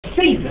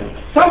season,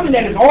 something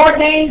that is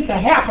ordained to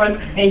happen,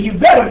 and you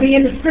better be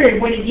in the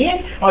spirit when it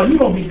gets, or you're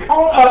going to be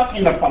caught up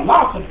in the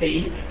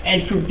philosophy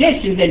and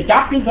traditions and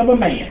doctrines of a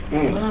man.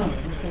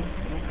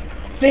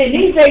 See, in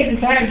these days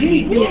and times, you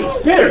need to be in the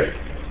spirit.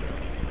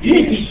 You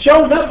need to be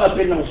showed up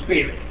in no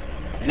spirit.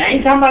 And I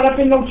ain't talking about up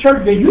in no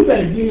church, but you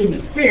better be in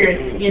the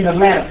spirit in the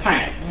latter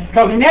time.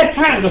 Because in that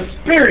time, the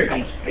spirit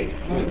going to speak.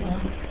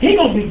 He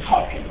going to be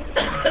talking.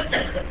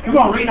 We're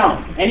going to read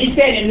on. And he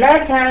said in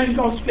latter time, he's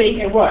going to speak,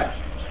 and what?